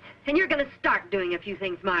 there is. And you're gonna start doing a few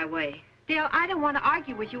things my way. Dale, I don't want to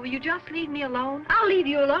argue with you. Will you just leave me alone? I'll leave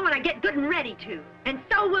you alone when I get good and ready to. And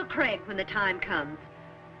so will Craig when the time comes.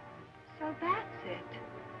 So that's it.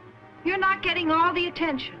 You're not getting all the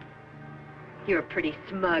attention. You're pretty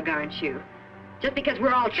smug, aren't you? Just because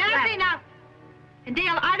we're all trapped. That's enough. And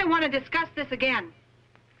Dale, I don't want to discuss this again.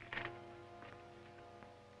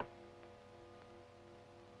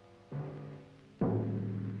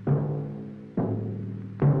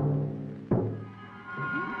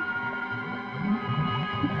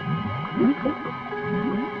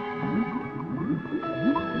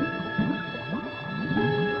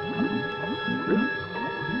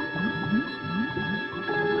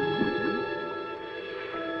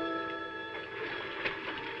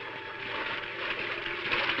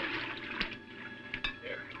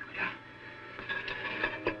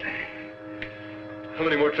 How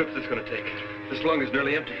many more trips is this going to take? This lung is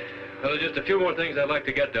nearly empty. Well, just a few more things I'd like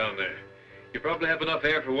to get down there. You probably have enough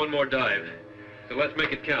air for one more dive. So let's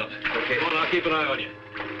make it count. Okay. Come on, I'll keep an eye on you.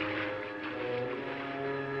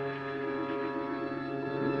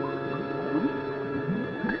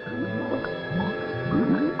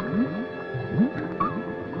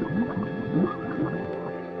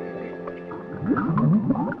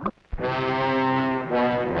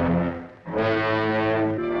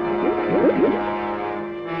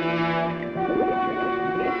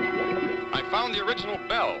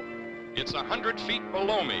 It's 100 feet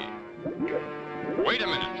below me. Wait a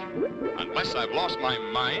minute. Unless I've lost my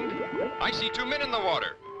mind, I see 2 men in the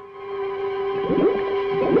water.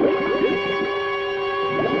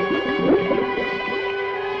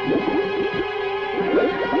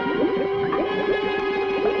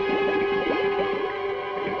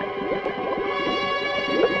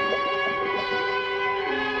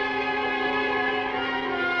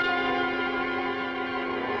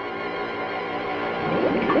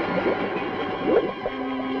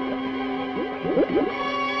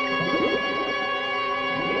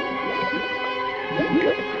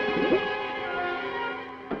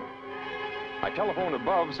 I telephoned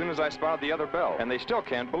above as soon as I spotted the other bell, and they still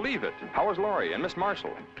can't believe it. How is Laurie and Miss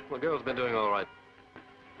Marshall? The girl's been doing all right.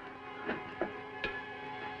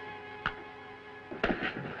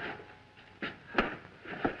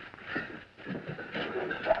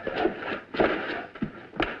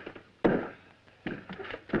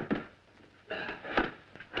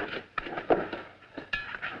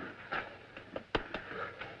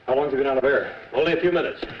 How long have you been out of air? Only a few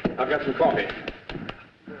minutes. I've got some coffee.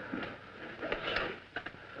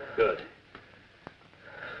 Good.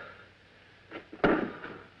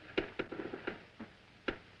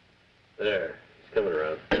 There. He's coming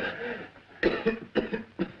around.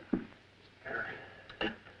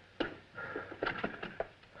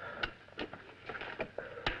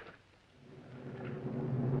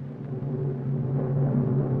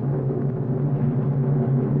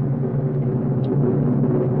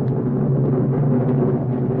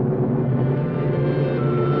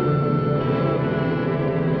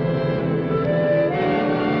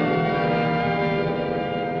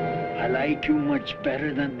 I like you much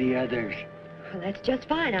better than the others. Well, that's just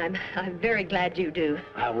fine. I'm very glad you do.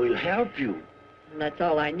 I will help you. That's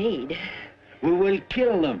all I need. We will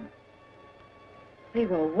kill them. We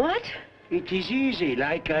will what? It is easy,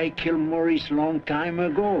 like I killed Maurice long time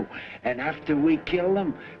ago. And after we kill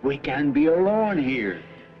them, we can be alone here.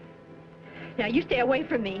 Now, you stay away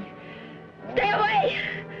from me. Stay away!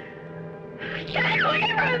 Stay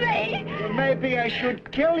away from me! Well, maybe I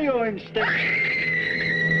should kill you instead.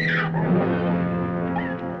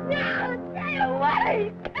 No, stay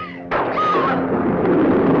away!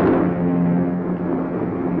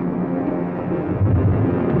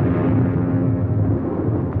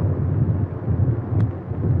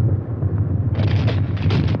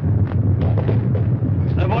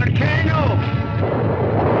 The volcano!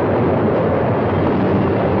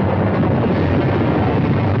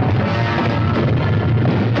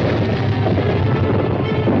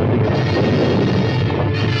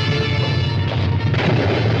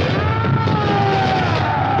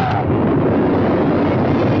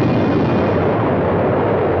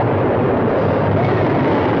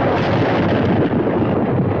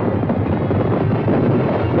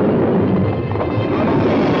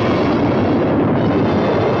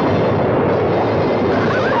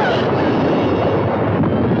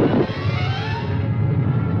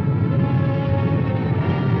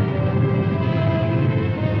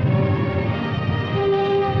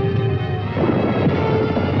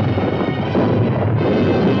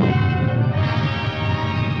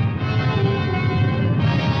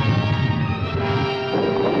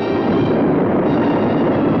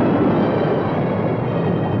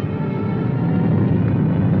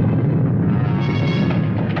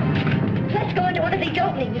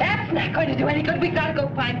 That's not going to do any good. We've got to go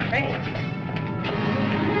find Craig.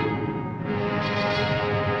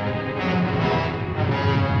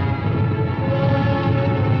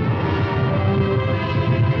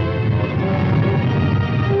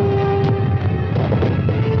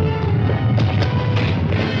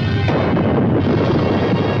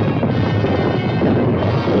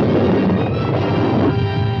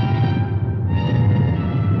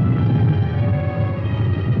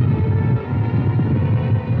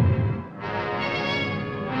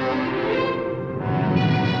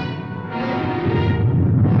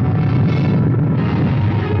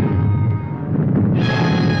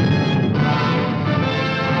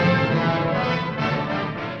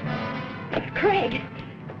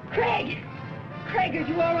 Craig, are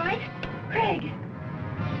you all right? Craig!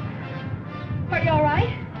 Are you all right?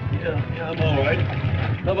 Yeah, I'm all right.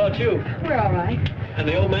 How about you? We're all right. And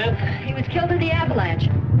the old man? He was killed in the avalanche.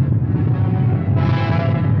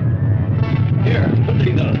 Here, put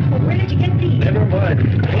these on. Well, where did you get these? Never mind.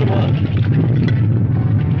 Put them on.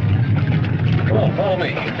 Come on, follow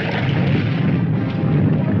me.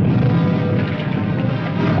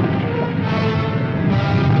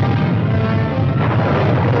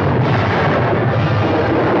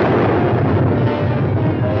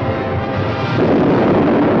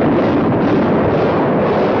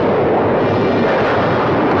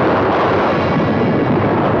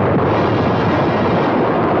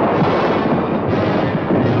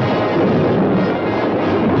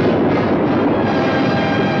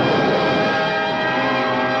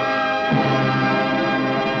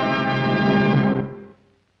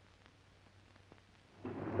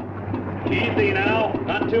 Easy now,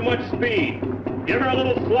 not too much speed. Give her a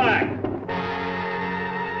little slack.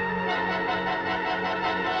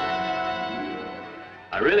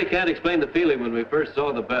 I really can't explain the feeling when we first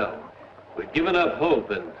saw the bell. We'd given up hope,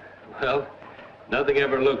 and, well, nothing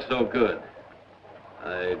ever looked so good.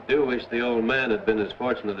 I do wish the old man had been as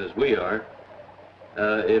fortunate as we are.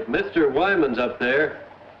 If Mr. Wyman's up there,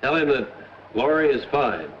 tell him that Laurie is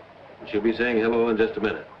fine. She'll be saying hello in just a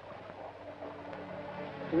minute.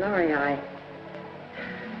 Laurie, I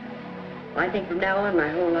think from now on my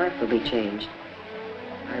whole life will be changed.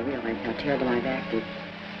 I realize how terrible I've acted.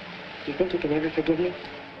 Do you think you can ever forgive me?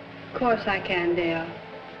 Of course I can, Dale.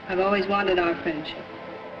 I've always wanted our friendship.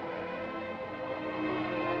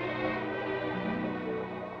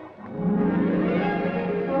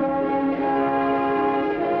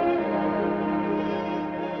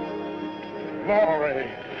 Laurie.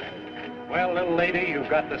 Well, little lady, you've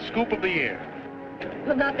got the scoop of the year.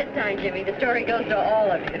 Well, not this time, Jimmy. The story goes to all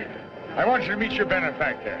of you. I want you to meet your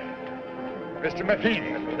benefactor, Mr.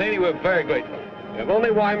 Matheny. Matheny, we're very grateful. We have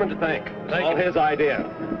only Wyman to thank. It's all his idea.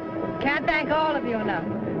 Can't thank all of you enough.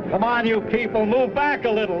 Come on, you people, move back a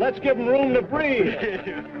little. Let's give them room to breathe.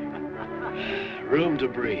 Room to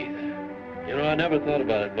breathe. You know, I never thought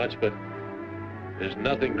about it much, but there's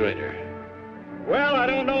nothing greater. Well, I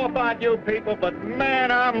don't know about you people, but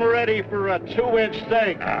man, I'm ready for a 2-inch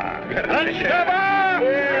steak. Let's come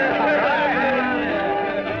on!